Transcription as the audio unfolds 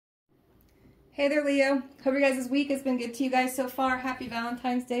Hey there, Leo. Hope you guys this week has been good to you guys so far. Happy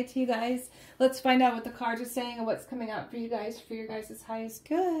Valentine's Day to you guys. Let's find out what the cards are saying and what's coming out for you guys for your guys' highest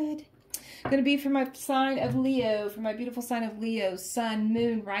good. Going to be for my sign of Leo, for my beautiful sign of Leo, Sun,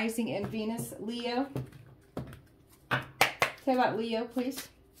 Moon, Rising, and Venus. Leo. Say about Leo, please.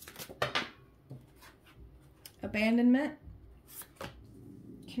 Abandonment.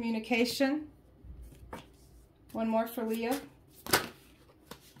 Communication. One more for Leo.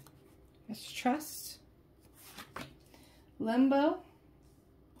 Mistrust. Limbo.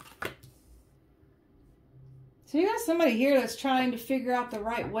 So you got somebody here that's trying to figure out the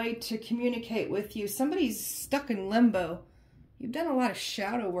right way to communicate with you. Somebody's stuck in limbo. You've done a lot of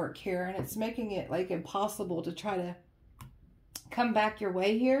shadow work here, and it's making it like impossible to try to come back your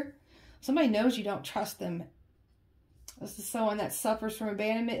way here. Somebody knows you don't trust them. This is someone that suffers from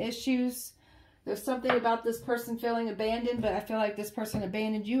abandonment issues. There's something about this person feeling abandoned, but I feel like this person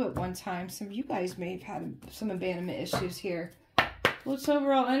abandoned you at one time. Some of you guys may have had some abandonment issues here. What's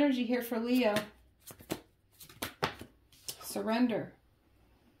overall energy here for Leo? Surrender.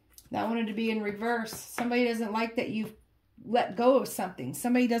 That wanted to be in reverse. Somebody doesn't like that you've let go of something.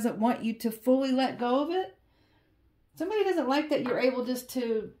 Somebody doesn't want you to fully let go of it. Somebody doesn't like that you're able just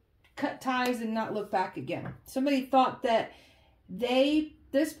to cut ties and not look back again. Somebody thought that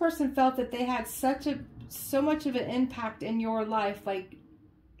this person felt that they had so much of an impact in your life, like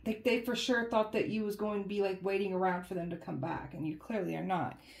they for sure thought that you was going to be like waiting around for them to come back, and you clearly are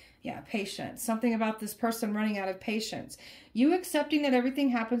not. Yeah, patience. Something about this person running out of patience. You accepting that everything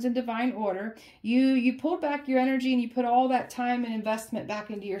happens in divine order. You pulled back your energy and you put all that time and investment back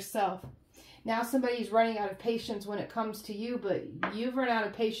into yourself. Now somebody's running out of patience when it comes to you, but you've run out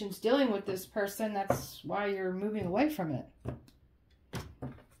of patience dealing with this person. That's why you're moving away from it.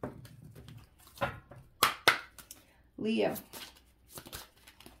 Leo.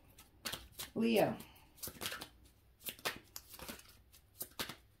 Leo.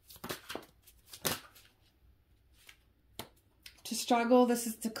 To struggle, this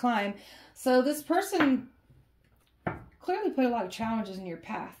is to climb. So this person clearly put a lot of challenges in your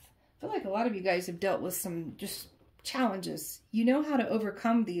path. I feel like a lot of you guys have dealt with some just challenges. You know how to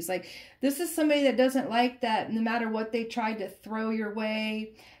overcome these. Like, this is somebody that doesn't like that no matter what they tried to throw your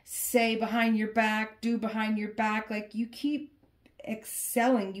way, say behind your back, do behind your back, like you keep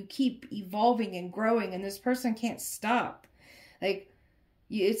excelling, you keep evolving and growing, and this person can't stop. Like,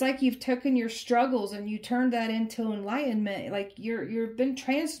 it's like you've taken your struggles and you turned that into enlightenment. Like you've been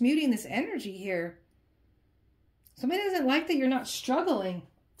transmuting this energy here. Somebody doesn't like that you're not struggling.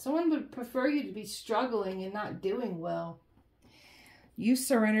 Someone would prefer you to be struggling and not doing well. You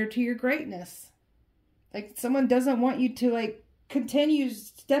surrender to your greatness. Like, someone doesn't want you to like continue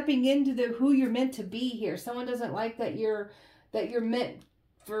stepping into who you're meant to be here. Someone doesn't like that you're meant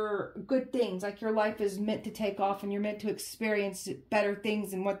for good things. Like, your life is meant to take off and you're meant to experience better things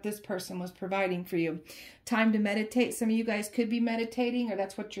than what this person was providing for you. Time to meditate. Some of you guys could be meditating, or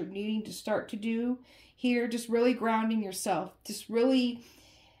that's what you're needing to start to do here. Just really grounding yourself. Just really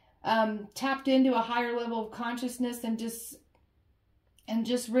tapped into a higher level of consciousness, and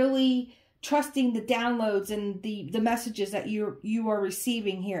just really trusting the downloads and the messages that you are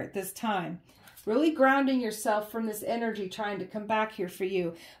receiving here at this time. Really grounding yourself from this energy trying to come back here for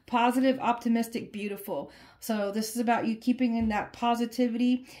you. Positive, optimistic, beautiful. So this is about you keeping in that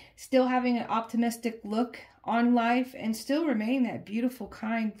positivity, still having an optimistic look on life, and still remaining that beautiful,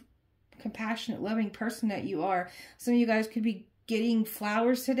 kind, compassionate, loving person that you are. Some of you guys could be getting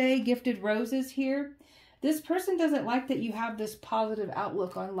flowers today, gifted roses here. This person doesn't like that you have this positive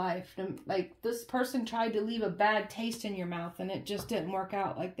outlook on life. Like, this person tried to leave a bad taste in your mouth, and it just didn't work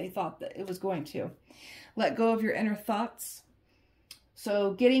out like they thought that it was going to. Let go of your inner thoughts.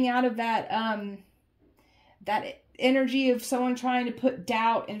 So getting out of that that energy of someone trying to put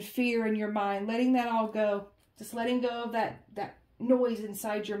doubt and fear in your mind, letting that all go. Just letting go of that noise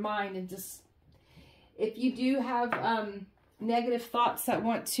inside your mind, and just, if you do have negative thoughts that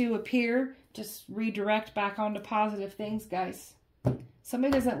want to appear, just redirect back onto positive things, guys.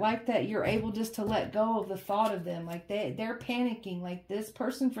 Somebody doesn't like that you're able just to let go of the thought of them. Like, they're panicking. Like, this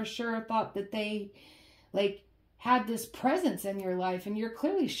person for sure thought that they like had this presence in your life, and you're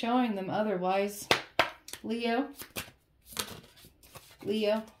clearly showing them otherwise. Leo.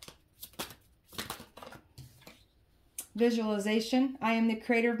 Leo. Visualization. I am the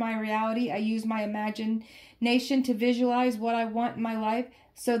creator of my reality. I use my imagination to visualize what I want in my life,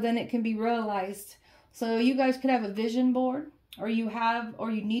 so then it can be realized. So you guys could have a vision board, or you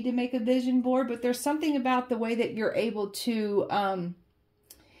need to make a vision board, but there's something about the way that you're able to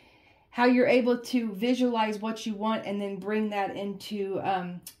how you're able to visualize what you want and then bring that into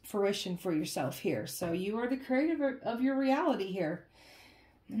fruition for yourself here. So you are the creator of your reality here.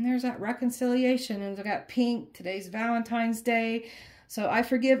 And there's that reconciliation. And I got pink. Today's Valentine's Day. So I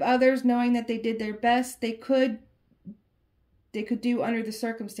forgive others knowing that they did their best they could do under the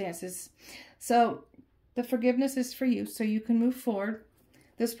circumstances. So the forgiveness is for you so you can move forward.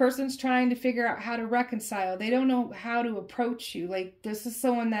 This person's trying to figure out how to reconcile. They don't know how to approach you. Like, this is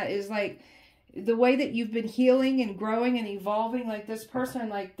someone that is like, the way that you've been healing and growing and evolving, like this person,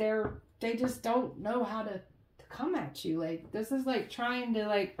 like they just don't know how to come at you. Like, this is like trying to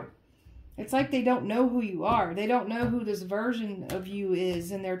like, it's like they don't know who you are. They don't know who this version of you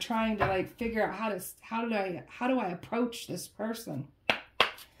is, and they're trying to like figure out how do I approach this person.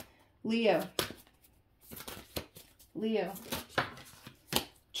 Leo.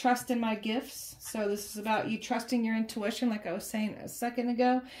 Trust in my gifts. So this is about you trusting your intuition, like I was saying a second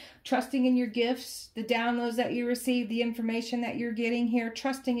ago. Trusting in your gifts, the downloads that you receive, the information that you're getting here.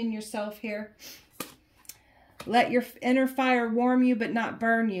 Trusting in yourself here. Let your inner fire warm you, but not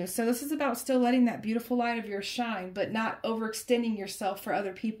burn you. So this is about still letting that beautiful light of yours shine, but not overextending yourself for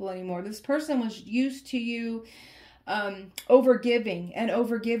other people anymore. This person was used to you overgiving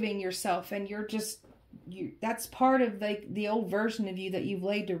yourself, and you're just, that's part of like the old version of you that you've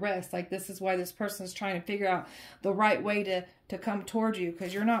laid to rest. Like, this is why this person's trying to figure out the right way to come towards you,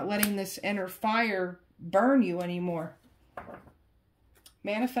 because you're not letting this inner fire burn you anymore.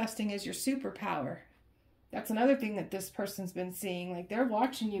 Manifesting is your superpower. That's another thing that this person's been seeing. Like, they're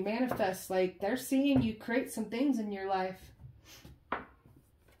watching you manifest. Like, they're seeing you create some things in your life.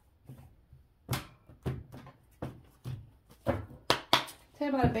 Tell you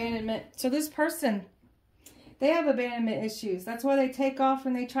about abandonment. So this person, they have abandonment issues. That's why they take off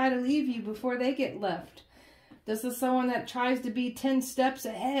and they try to leave you before they get left. This is someone that tries to be 10 steps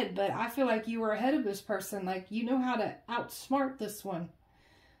ahead, but I feel like you were ahead of this person. Like, you know how to outsmart this one.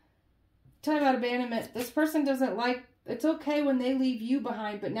 Tell you about abandonment. This person doesn't like, it's okay when they leave you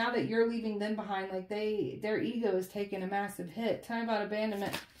behind, but now that you're leaving them behind, like their ego is taking a massive hit. Tell me about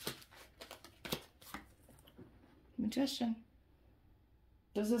abandonment. Magician.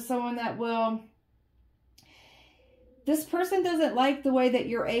 This is someone that will, this person doesn't like the way that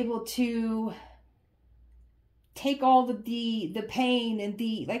you're able to take all the pain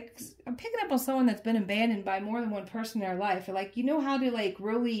and like, I'm picking up on someone that's been abandoned by more than one person in their life. Like, you know how to like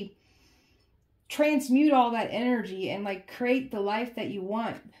really transmute all that energy and like create the life that you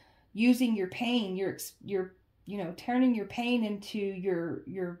want using your pain, your you know, turning your pain into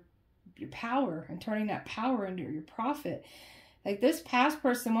your power and turning that power into your profit. Like, this past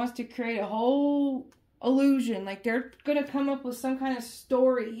person wants to create a whole illusion. Like, they're going to come up with some kind of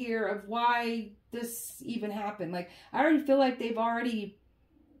story here of why this even happened. Like, I already feel like they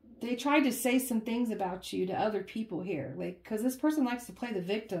tried to say some things about you to other people here. Like, because this person likes to play the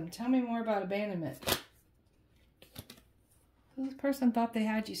victim. Tell me more about abandonment. This person thought they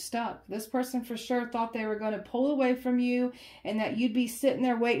had you stuck. This person for sure thought they were going to pull away from you and that you'd be sitting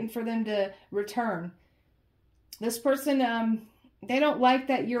there waiting for them to return. This person, they don't like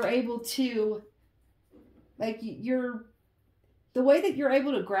that you're able to, like, the way that you're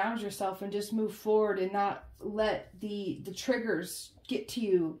able to ground yourself and just move forward and not let the triggers get to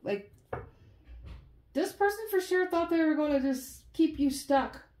you. Like, this person for sure thought they were going to just keep you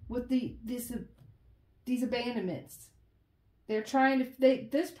stuck with these abandonments. They're trying to,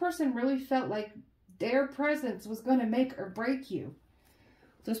 this person really felt like their presence was going to make or break you.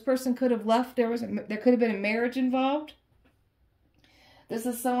 This person could have left. There could have been a marriage involved. This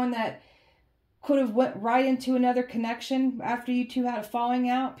is someone that could have went right into another connection after you two had a falling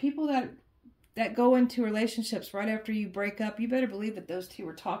out. People that go into relationships right after you break up, you better believe that those two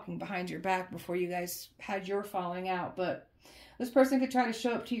were talking behind your back before you guys had your falling out. But this person could try to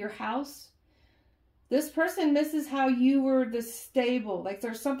show up to your house. This person misses how you were the stable. Like,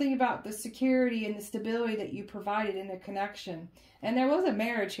 there's something about the security and the stability that you provided in a connection. And there was a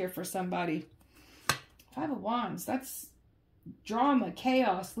marriage here for somebody. Five of Wands. That's drama,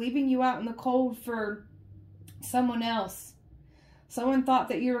 chaos, leaving you out in the cold for someone else. Someone thought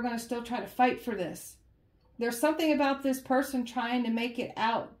that you were going to still try to fight for this. There's something about this person trying to make it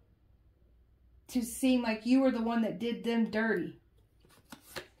out to seem like you were the one that did them dirty.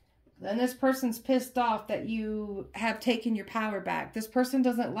 Then this person's pissed off that you have taken your power back. This person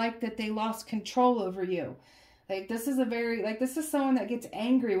doesn't like that they lost control over you. Like, this is this is someone that gets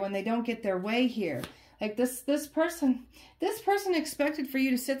angry when they don't get their way here. Like, this person expected for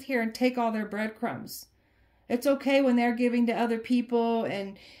you to sit here and take all their breadcrumbs. It's okay when they're giving to other people,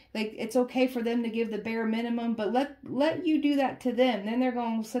 and like it's okay for them to give the bare minimum, but let you do that to them. Then they're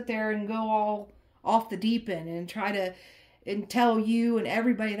going to sit there and go all off the deep end and try to and tell you and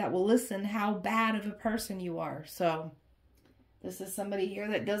everybody that will listen how bad of a person you are. So this is somebody here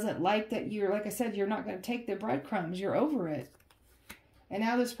that doesn't like that you're, like I said, you're not going to take the breadcrumbs. You're over it. And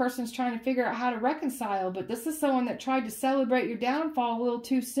now this person's trying to figure out how to reconcile. But this is someone that tried to celebrate your downfall a little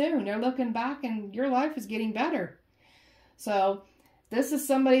too soon. They're looking back and your life is getting better. So this is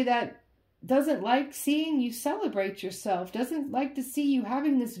somebody that doesn't like seeing you celebrate yourself. Doesn't like to see you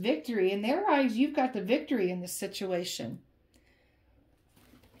having this victory. In their eyes, you've got the victory in this situation.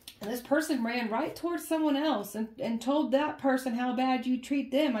 And this person ran right towards someone else and told that person how bad you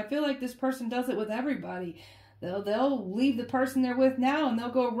treat them. I feel like this person does it with everybody. They'll leave the person they're with now and they'll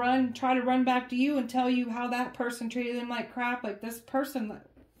go try to run back to you and tell you how that person treated them like crap. Like this person,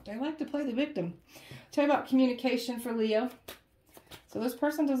 they like to play the victim. Tell you about communication for Leo. So this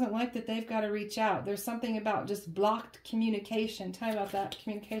person doesn't like that they've got to reach out. There's something about just blocked communication. Tell you about that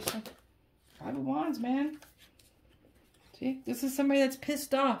communication. Five of Wands, man. See, this is somebody that's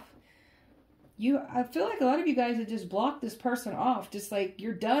pissed off. I feel like a lot of you guys have just blocked this person off. Just like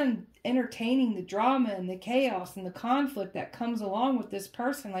you're done entertaining the drama and the chaos and the conflict that comes along with this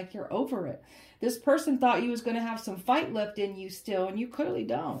person. Like you're over it. This person thought you was going to have some fight left in you still, and you clearly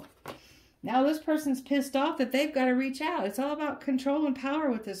don't. Now this person's pissed off that they've got to reach out. It's all about control and power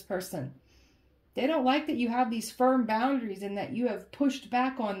with this person. They don't like that you have these firm boundaries and that you have pushed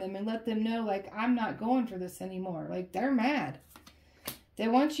back on them and let them know, like, I'm not going for this anymore. Like, they're mad. They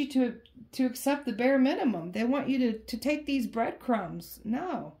want you to accept the bare minimum. They want you to take these breadcrumbs.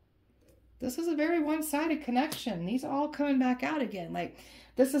 No. This is a very one-sided connection. These are all coming back out again. Like,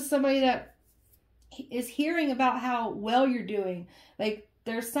 this is somebody that is hearing about how well you're doing. Like,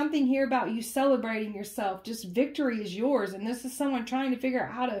 there's something here about you celebrating yourself. Just victory is yours. And this is someone trying to figure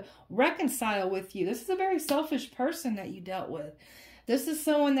out how to reconcile with you. This is a very selfish person that you dealt with. This is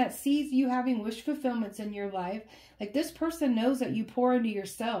someone that sees you having wish fulfillments in your life. Like, this person knows that you pour into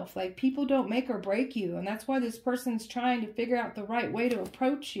yourself. Like, people don't make or break you. And that's why this person's trying to figure out the right way to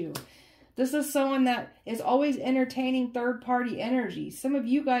approach you. This is someone that is always entertaining third-party energy. Some of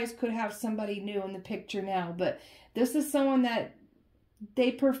you guys could have somebody new in the picture now. But this is someone that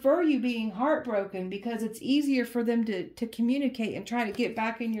they prefer you being heartbroken because it's easier for them to communicate and try to get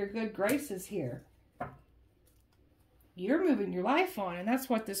back in your good graces here. You're moving your life on, and that's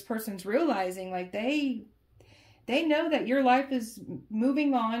what this person's realizing. Like, they know that your life is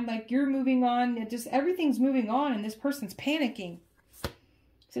moving on, like you're moving on, and just everything's moving on, and this person's panicking.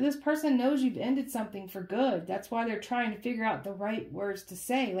 So this person knows you've ended something for good. That's why they're trying to figure out the right words to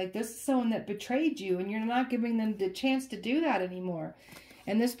say. Like, this is someone that betrayed you, and you're not giving them the chance to do that anymore.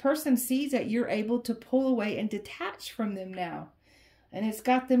 And this person sees that you're able to pull away and detach from them now. And it's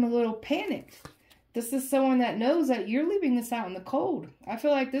got them a little panicked. This is someone that knows that you're leaving this out in the cold. I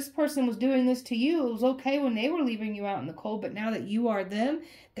feel like this person was doing this to you. It was okay when they were leaving you out in the cold, but now that you are them,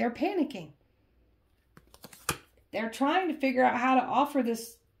 they're panicking. They're trying to figure out how to offer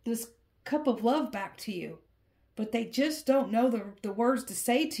this cup of love back to you, but they just don't know the words to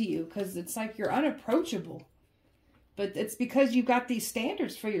say to you because it's like you're unapproachable. But it's because you've got these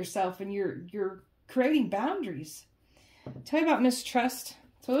standards for yourself and you're creating boundaries. I'll tell you about mistrust.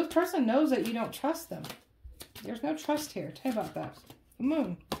 So this person knows that you don't trust them. There's no trust here. Tell you about that. The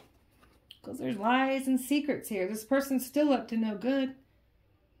moon. Because there's lies and secrets here. This person's still up to no good.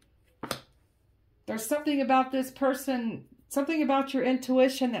 There's something about this person, something about your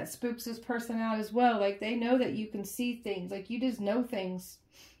intuition that spooks this person out as well. Like, they know that you can see things. Like, you just know things.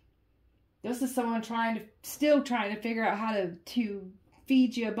 This is someone still trying to figure out how to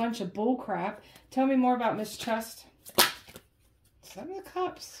feed you a bunch of bull crap. Tell me more about mistrust. Seven of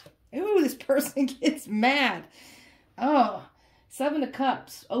Cups. Ooh, this person gets mad. Oh, Seven of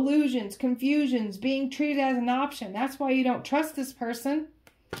Cups. Illusions, confusions, being treated as an option. That's why you don't trust this person.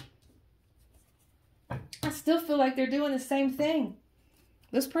 I still feel like they're doing the same thing.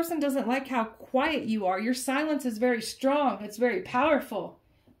 This person doesn't like how quiet you are. Your silence is very strong. It's very powerful.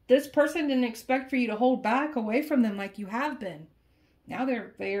 This person didn't expect for you to hold back away from them like you have been. Now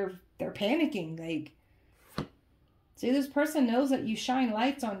they're panicking. Like, see, this person knows that you shine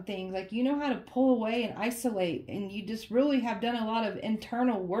lights on things. Like, you know how to pull away and isolate. And you just really have done a lot of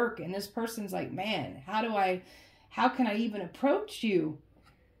internal work. And this person's like, man, how can I even approach you?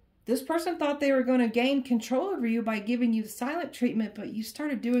 This person thought they were going to gain control over you by giving you the silent treatment. But you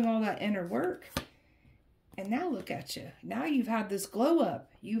started doing all that inner work. And now look at you. Now you've had this glow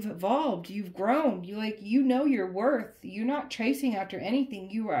up. You've evolved. You've grown. You know your worth. You're not chasing after anything.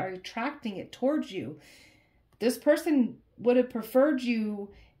 You are attracting it towards you. This person would have preferred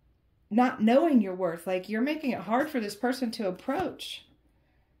you not knowing your worth. Like, you're making it hard for this person to approach.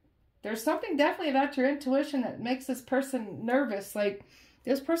 There's something definitely about your intuition that makes this person nervous. Like,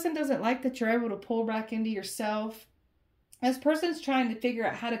 this person doesn't like that you're able to pull back into yourself. This person's trying to figure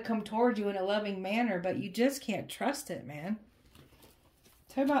out how to come toward you in a loving manner, but you just can't trust it, man.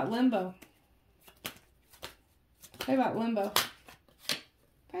 Tell me about limbo. Tell me about limbo.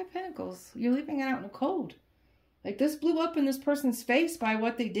 5 of Pentacles. You're leaving it out in the cold. Like, this blew up in this person's face by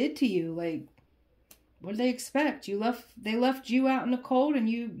what they did to you. Like, what did they expect? They left you out in the cold, and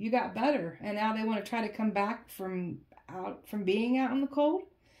you got better. And now they want to try to come back from being out in the cold.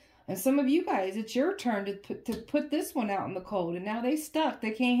 And some of you guys, it's your turn to put this one out in the cold. And now they stuck.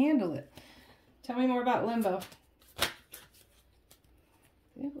 They can't handle it. Tell me more about limbo.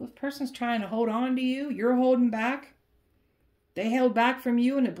 This person's trying to hold on to you. You're holding back. They held back from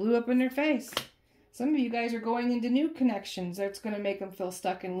you, and it blew up in their face. Some of you guys are going into new connections that's going to make them feel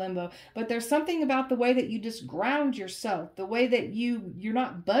stuck in limbo. But there's something about the way that you just ground yourself, the way that you're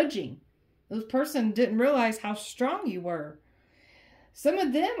not budging. This person didn't realize how strong you were. Some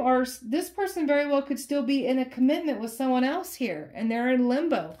of them are, this person very well could still be in a commitment with someone else here, and they're in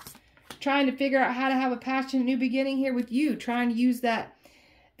limbo, trying to figure out how to have a passionate new beginning here with you, trying to use that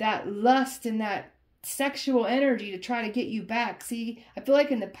lust and that sexual energy to try to get you back. See, I feel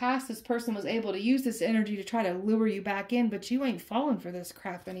like in the past this person was able to use this energy to try to lure you back in, but you ain't falling for this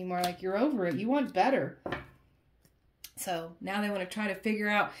crap anymore. Like, you're over it. You want better. So now they want to try to figure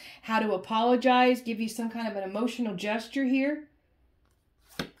out how to apologize, give you some kind of an emotional gesture here.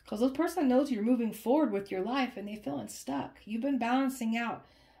 Because this person knows you're moving forward with your life and they're feeling stuck. You've been balancing out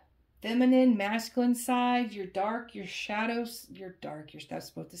feminine, masculine side, your dark, your shadows,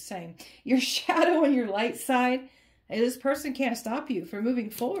 that's both the same. Your shadow and your light side. And this person can't stop you from moving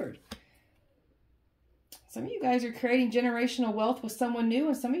forward. Some of you guys are creating generational wealth with someone new,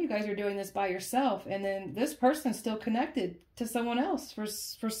 and some of you guys are doing this by yourself. And then this person's still connected to someone else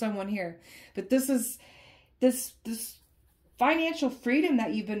for someone here. But this is, this financial freedom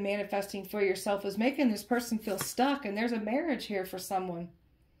that you've been manifesting for yourself is making this person feel stuck. And there's a marriage here for someone.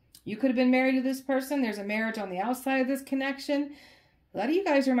 You could have been married to this person. There's a marriage on the outside of this connection. A lot of you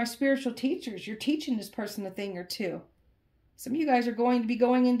guys are my spiritual teachers. You're teaching this person a thing or two. Some of you guys are going to be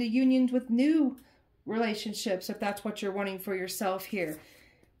going into unions with new relationships if that's what you're wanting for yourself here.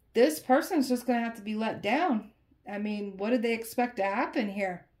 This person's just going to have to be let down. I mean, what did they expect to happen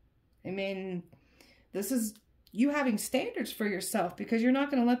here? I mean, this is you having standards for yourself because you're not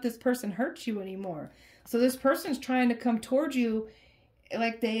going to let this person hurt you anymore. So this person's trying to come towards you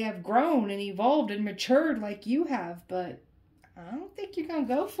like they have grown and evolved and matured like you have, but I don't think you're going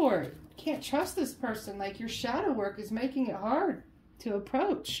to go for it. Can't trust this person. Like, your shadow work is making it hard to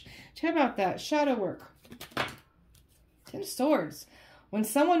approach. Tell me about that. Shadow work. 10 of Swords. When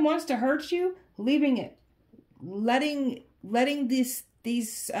someone wants to hurt you, leaving it. Letting these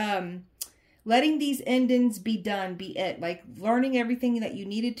endings be done, be it. Like, learning everything that you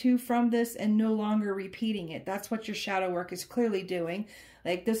needed to from this and no longer repeating it. That's what your shadow work is clearly doing.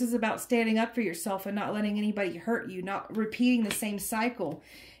 Like, this is about standing up for yourself and not letting anybody hurt you, not repeating the same cycle.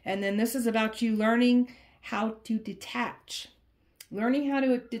 And then this is about you learning how to detach. Learning how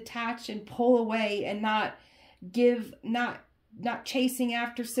to detach and pull away and not chasing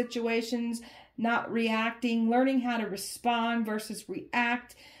after situations, not reacting, learning how to respond versus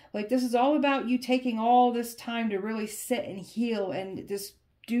react. Like, this is all about you taking all this time to really sit and heal and just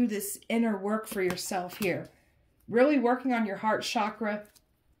do this inner work for yourself here. Really working on your heart chakra.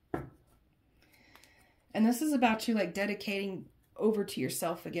 And this is about you, like, dedicating over to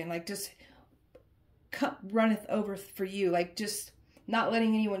yourself again. Like, just cup runneth over for you. Like, just not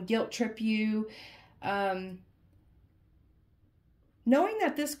letting anyone guilt trip you. Knowing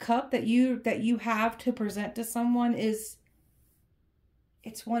that this cup that you have to present to someone is...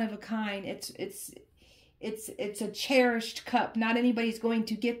 it's one of a kind. It's a cherished cup. Not anybody's going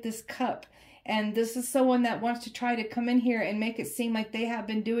to get this cup. And this is someone that wants to try to come in here and make it seem like they have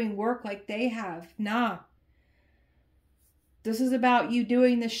been doing work like they have. Nah. This is about you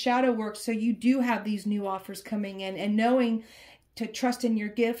doing the shadow work so you do have these new offers coming in and knowing to trust in your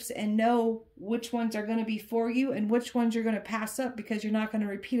gifts and know which ones are going to be for you and which ones you're going to pass up because you're not going to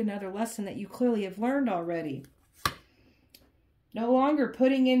repeat another lesson that you clearly have learned already. No longer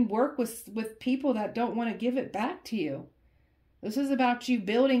putting in work with people that don't want to give it back to you. This is about you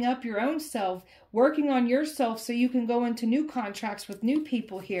building up your own self, working on yourself so you can go into new contracts with new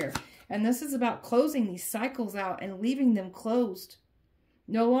people here. And this is about closing these cycles out and leaving them closed.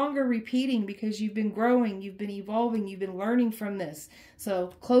 No longer repeating, because you've been growing, you've been evolving, you've been learning from this.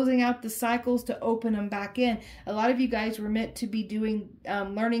 So closing out the cycles to open them back in. A lot of you guys were meant to be doing,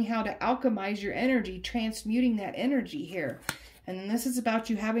 learning how to alchemize your energy, transmuting that energy here. And then this is about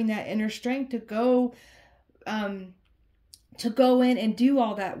you having that inner strength to go in and do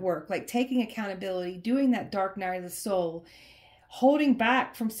all that work, like taking accountability, doing that dark night of the soul, holding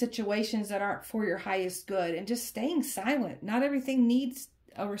back from situations that aren't for your highest good, and just staying silent. Not everything needs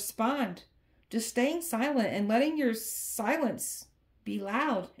a respond. Just staying silent and letting your silence be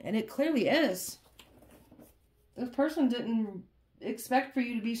loud. And it clearly is. This person didn't expect for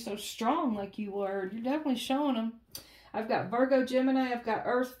you to be so strong like you were. You're definitely showing them. I've got Virgo, Gemini. I've got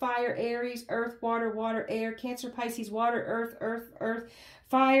Earth, Fire, Aries, Earth, Water, Water, Air, Cancer, Pisces, Water, Earth, Earth, Earth,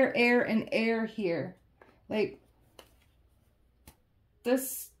 Fire, Air, and Air here. Like,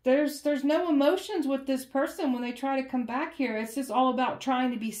 this, there's no emotions with this person when they try to come back here. It's just all about trying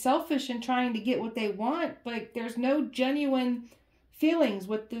to be selfish and trying to get what they want. Like, there's no genuine feelings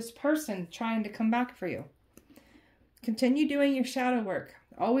with this person trying to come back for you. Continue doing your shadow work.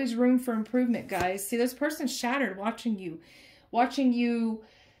 Always room for improvement, guys. See, this person's shattered watching you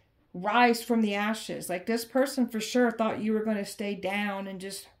rise from the ashes. Like, this person for sure thought you were going to stay down and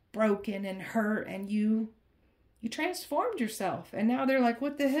just broken and hurt, and you transformed yourself. And now they're like,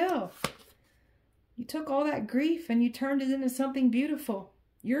 what the hell? You took all that grief and you turned it into something beautiful.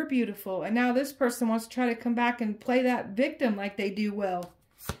 You're beautiful. And now this person wants to try to come back and play that victim like they do well.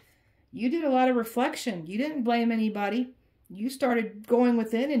 You did a lot of reflection. You didn't blame anybody. You started going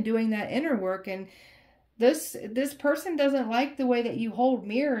within and doing that inner work. And this person doesn't like the way that you hold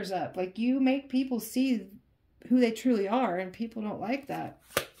mirrors up. Like, you make people see who they truly are, and people don't like that.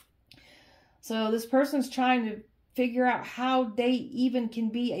 So this person's trying to figure out how they even can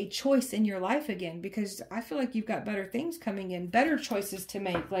be a choice in your life again, because I feel like you've got better things coming in, better choices to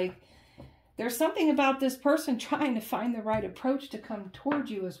make. Like, there's something about this person trying to find the right approach to come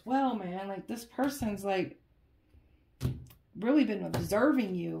towards you as well, man. Like, this person's like really been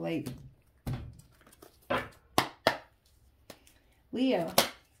observing you. Like, Leo,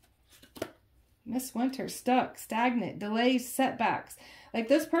 Miss Winter, stuck, stagnant, delays, setbacks. Like,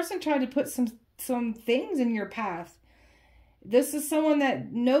 this person tried to put some things in your path. This is someone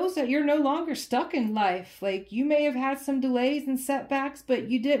that knows that you're no longer stuck in life. Like, you may have had some delays and setbacks, but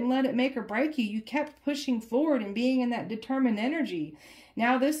you didn't let it make or break you. You kept pushing forward and being in that determined energy.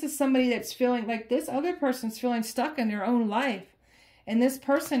 Now this is somebody that's feeling like this other person's feeling stuck in their own life. And this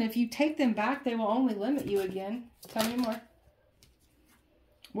person, if you take them back, they will only limit you again. Tell me more.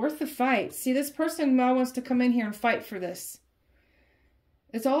 Worth the fight. See, this person now wants to come in here and fight for this.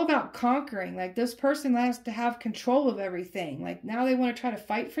 It's all about conquering. Like, this person has to have control of everything. Like, now they want to try to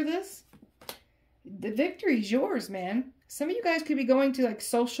fight for this. The victory's yours, man. Some of you guys could be going to, like,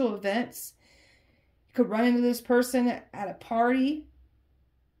 social events. You could run into this person at a party.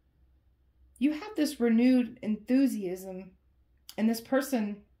 You have this renewed enthusiasm, and this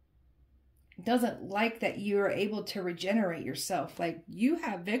person doesn't like that you're able to regenerate yourself. Like, you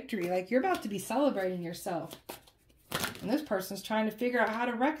have victory. Like, you're about to be celebrating yourself. And this person's trying to figure out how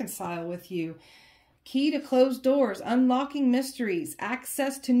to reconcile with you. Key to closed doors, unlocking mysteries,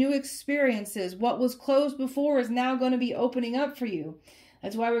 access to new experiences. What was closed before is now going to be opening up for you.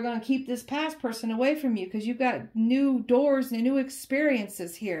 That's why we're going to keep this past person away from you, because you've got new doors and new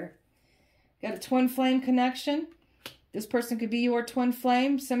experiences here. Got a twin flame connection. This person could be your twin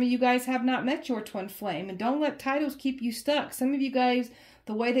flame. Some of you guys have not met your twin flame. And don't let titles keep you stuck. Some of you guys,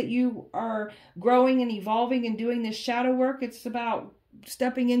 the way that you are growing and evolving and doing this shadow work, it's about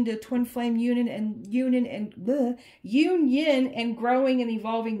stepping into twin flame union and growing and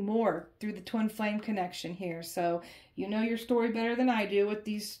evolving more through the twin flame connection here. So you know your story better than I do with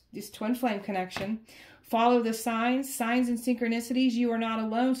this twin flame connection. Follow the signs and synchronicities. You are not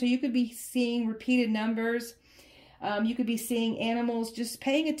alone. So you could be seeing repeated numbers. You could be seeing animals. Just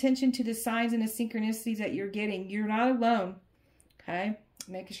paying attention to the signs and the synchronicities that you're getting. You're not alone. Okay,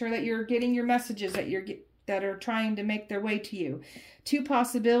 making sure that you're getting your messages that are trying to make their way to you. Two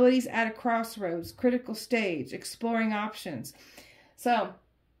possibilities at a crossroads, critical stage, exploring options. So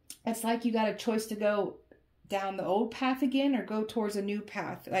it's like you got a choice to go down the old path again or go towards a new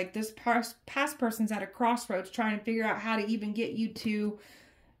path. Like, this past person's at a crossroads trying to figure out how to even get you to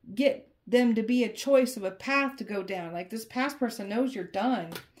get them to be a choice of a path to go down. Like, this past person knows you're done.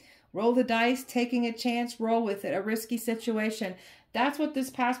 Roll the dice, taking a chance, roll with it, a risky situation. That's what this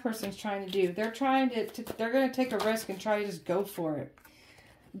past person's trying to do. They're trying they're going to take a risk and try to just go for it.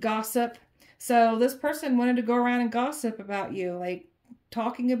 Gossip. So this person wanted to go around and gossip about you, like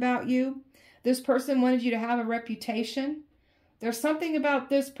talking about you. This person wanted you to have a reputation. There's something about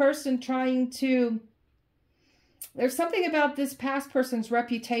this person trying to... There's something about this past person's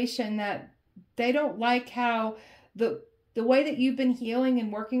reputation that they don't like how the way that you've been healing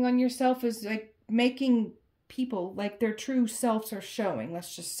and working on yourself is like making people like their true selves are showing,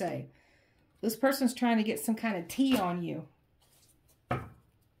 let's just say. This person's trying to get some kind of tea on you.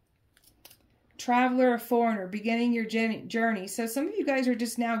 Traveler or foreigner, beginning your journey. So some of you guys are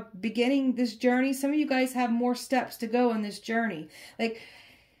just now beginning this journey. Some of you guys have more steps to go in this journey. Like,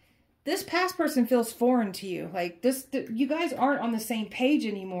 this past person feels foreign to you. Like, you guys aren't on the same page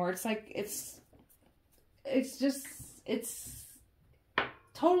anymore. It's like, it's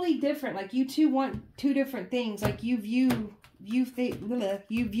totally different. Like, you two want two different things. Like, you view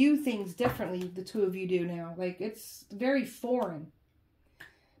things differently, the two of you do now. Like, it's very foreign.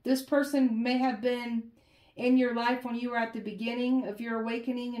 This person may have been in your life when you were at the beginning of your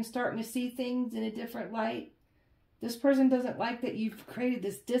awakening and starting to see things in a different light. This person doesn't like that you've created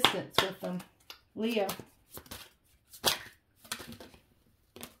this distance with them. Leo.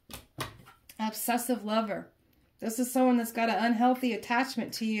 Obsessive lover. This is someone that's got an unhealthy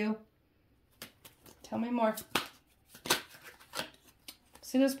attachment to you. Tell me more.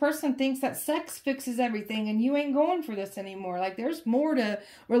 See, this person thinks that sex fixes everything and you ain't going for this anymore. Like, there's more to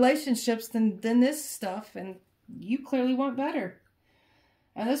relationships than this stuff, and you clearly want better.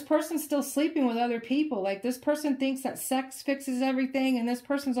 And this person's still sleeping with other people. Like, this person thinks that sex fixes everything, and this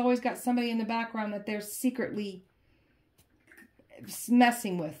person's always got somebody in the background that they're secretly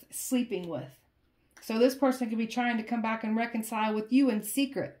messing with, sleeping with. So this person could be trying to come back and reconcile with you in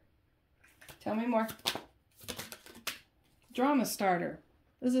secret. Tell me more. Drama starter.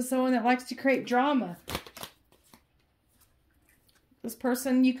 This is someone that likes to create drama. This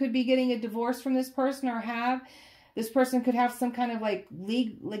person, you could be getting a divorce from this person or have. This person could have some kind of like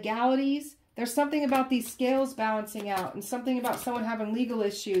legalities. There's something about these scales balancing out and something about someone having legal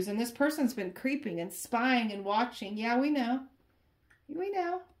issues. And this person's been creeping and spying and watching. Yeah, we know. We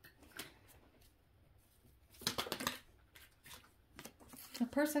know. The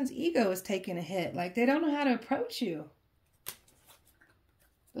person's ego is taking a hit. Like, they don't know how to approach you.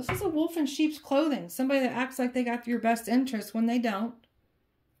 This is a wolf in sheep's clothing. Somebody that acts like they got your best interest when they don't.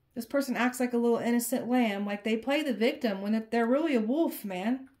 This person acts like a little innocent lamb. Like, they play the victim when they're really a wolf,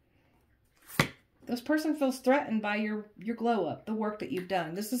 man. This person feels threatened by your glow up, the work that you've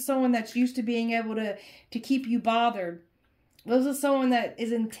done. This is someone that's used to being able to keep you bothered. This is someone that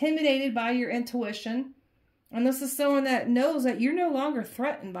is intimidated by your intuition. And this is someone that knows that you're no longer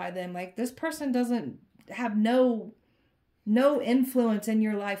threatened by them. Like, this person doesn't have no influence in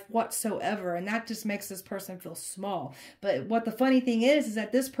your life whatsoever, and that just makes this person feel small. But what the funny thing is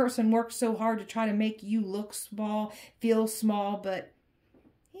that this person works so hard to try to make you look small, feel small, but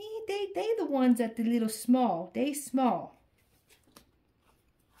they the ones that the little small. They small.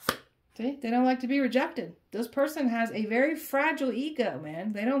 See? They don't like to be rejected. This person has a very fragile ego,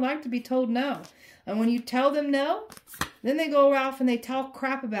 man. They don't like to be told no. And when you tell them no, then they go off and they talk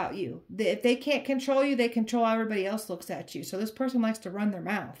crap about you. If they can't control you, they control how everybody else looks at you. So this person likes to run their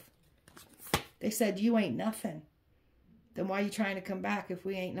mouth. They said, you ain't nothing. Then why are you trying to come back if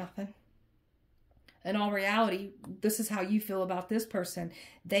we ain't nothing? In all reality, this is how you feel about this person.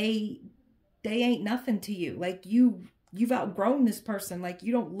 They ain't nothing to you. Like, you've outgrown this person. Like,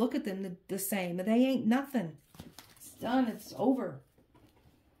 you don't look at them the same. They ain't nothing. It's done. It's over.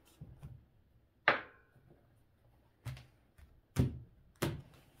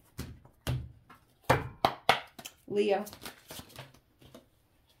 Leo,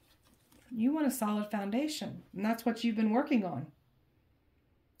 you want a solid foundation, and that's what you've been working on.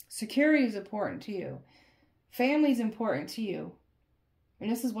 Security is important to you. Family is important to you.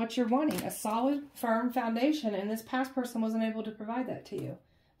 And this is what you're wanting, a solid, firm foundation, and this past person wasn't able to provide that to you.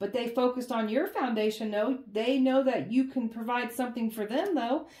 But they focused on your foundation, though. They know that you can provide something for them,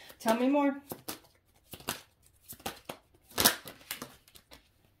 though. Tell me more.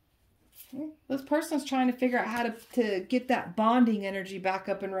 This person's trying to figure out how to get that bonding energy back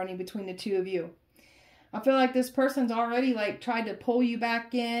up and running between the two of you. I feel like this person's already like tried to pull you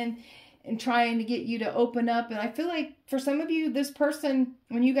back in and trying to get you to open up. And I feel like for some of you, this person,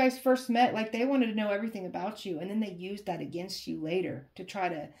 when you guys first met, like they wanted to know everything about you. And then they used that against you later to try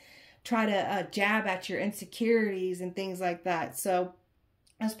to jab at your insecurities and things like that. So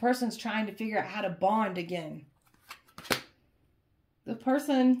this person's trying to figure out how to bond again. The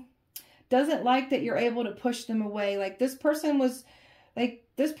person doesn't like that you're able to push them away. Like this person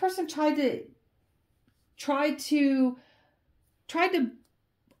tried to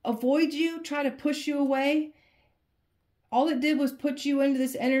avoid you, try to push you away. all it did was put you into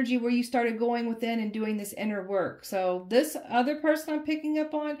this energy where you started going within and doing this inner work. So this other person I'm picking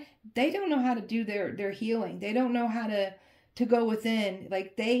up on, they don't know how to do their healing. They don't know how to go within.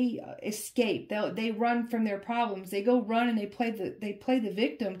 Like, they escape. They run from their problems. They go run and they play the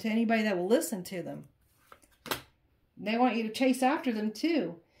victim to anybody that will listen to them. They want you to chase after them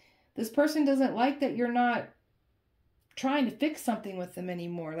too. This person doesn't like that you're not trying to fix something with them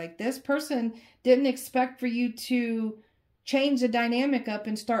anymore. Like, this person didn't expect for you to change the dynamic up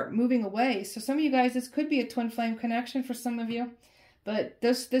and start moving away. So some of you guys, this could be a twin flame connection for some of you. But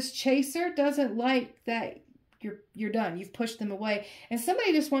this chaser doesn't like that you're done. You've pushed them away. And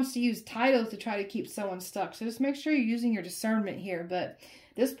somebody just wants to use titles to try to keep someone stuck. So just make sure you're using your discernment here. But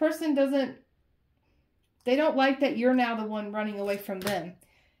this person they don't like that you're now the one running away from them.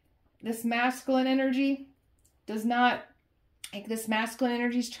 This masculine energy does not, like, this masculine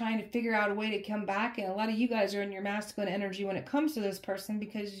energy is trying to figure out a way to come back. And a lot of you guys are in your masculine energy when it comes to this person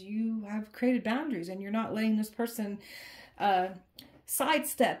because you have created boundaries and you're not letting this person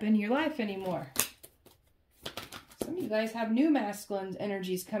sidestep in your life anymore. Some of you guys have new masculine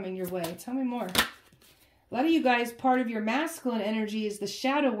energies coming your way. Tell me more. A lot of you guys, part of your masculine energy is the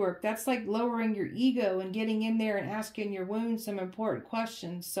shadow work. That's like lowering your ego and getting in there and asking your wounds some important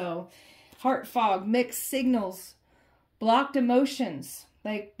questions. So, heart fog, mixed signals, blocked emotions.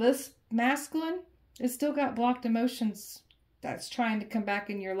 Like, this masculine, it's still got blocked emotions that's trying to come back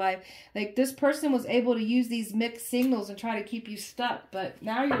in your life. Like, this person was able to use these mixed signals and try to keep you stuck, but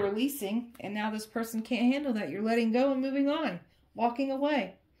now you're releasing, and now this person can't handle that. You're letting go and moving on, walking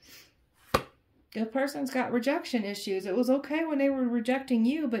away. The person's got rejection issues. It was okay when they were rejecting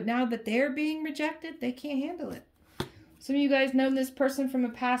you, but now that they're being rejected, they can't handle it. Some of you guys know this person from a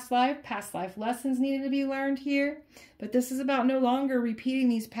past life lessons needed to be learned here, but this is about no longer repeating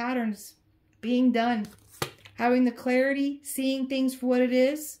these patterns, being done. Having the clarity, seeing things for what it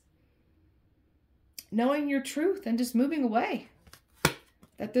is, knowing your truth, and just moving away.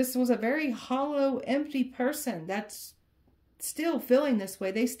 That this was a very hollow, empty person that's still feeling this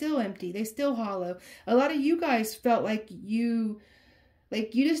way. They still empty. They still hollow. A lot of you guys felt like you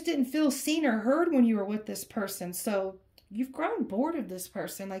just didn't feel seen or heard when you were with this person. So you've grown bored of this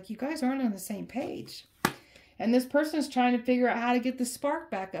person. Like, you guys aren't on the same page. And this person is trying to figure out how to get the spark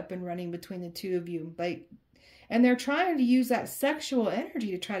back up and running between the two of you. Like, and they're trying to use that sexual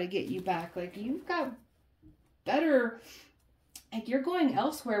energy to try to get you back. Like, you've got better, like, you're going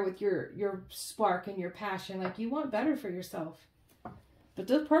elsewhere with your spark and your passion. Like, you want better for yourself. But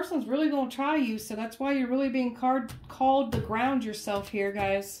this person's really going to try you, so that's why you're really being called to ground yourself here,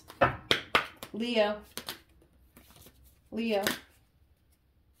 guys. Leo. Leo.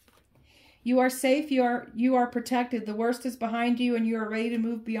 You are safe, you are protected. The worst is behind you, and you are ready to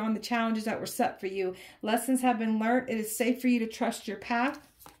move beyond the challenges that were set for you. Lessons have been learned. It is safe for you to trust your path.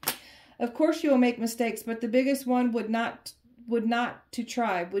 Of course you will make mistakes, but the biggest one would not to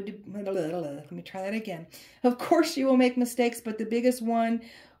try. Let me try that again. Of course you will make mistakes, but the biggest one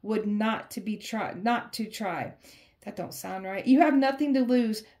would not to try. That don't sound right. You have nothing to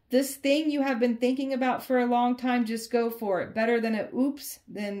lose. This thing you have been thinking about for a long time, just go for it. Better than a oops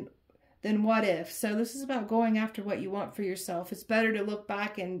than what if. So this is about going after what you want for yourself. It's better to look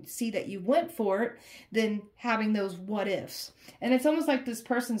back and see that you went for it than having those what ifs. And it's almost like this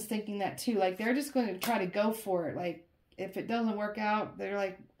person's thinking that too. Like, they're just going to try to go for it. Like, if it doesn't work out, they're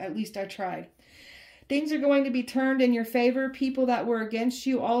like, at least I tried. Things are going to be turned in your favor. People that were against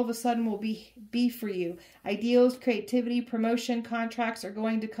you all of a sudden will be for you. Ideals, creativity, promotion, contracts are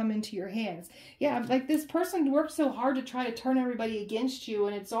going to come into your hands. Yeah, like, this person worked so hard to try to turn everybody against you,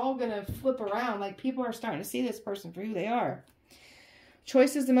 and it's all going to flip around. Like, people are starting to see this person for who they are.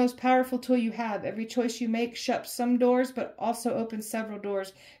 Choice is the most powerful tool you have. Every choice you make shuts some doors, but also opens several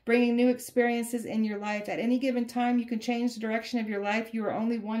doors, bringing new experiences in your life. At any given time, you can change the direction of your life. You are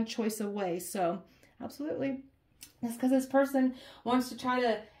only one choice away. So, absolutely. That's because this person wants to try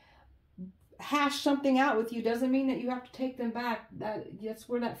to hash something out with you. Doesn't mean that you have to take them back. That's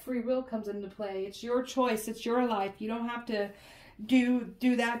where that free will comes into play. It's your choice. It's your life. You don't have to do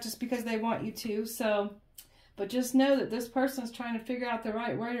that just because they want you to. So, but just know that this person's trying to figure out the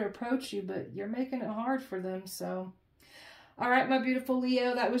right way to approach you, but you're making it hard for them. So, all right, my beautiful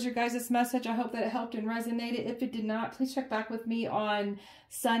Leo, that was your guys' message. I hope that it helped and resonated. If it did not, please check back with me on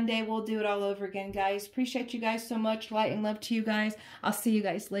Sunday. We'll do it all over again, guys. Appreciate you guys so much. Light and love to you guys. I'll see you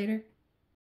guys later.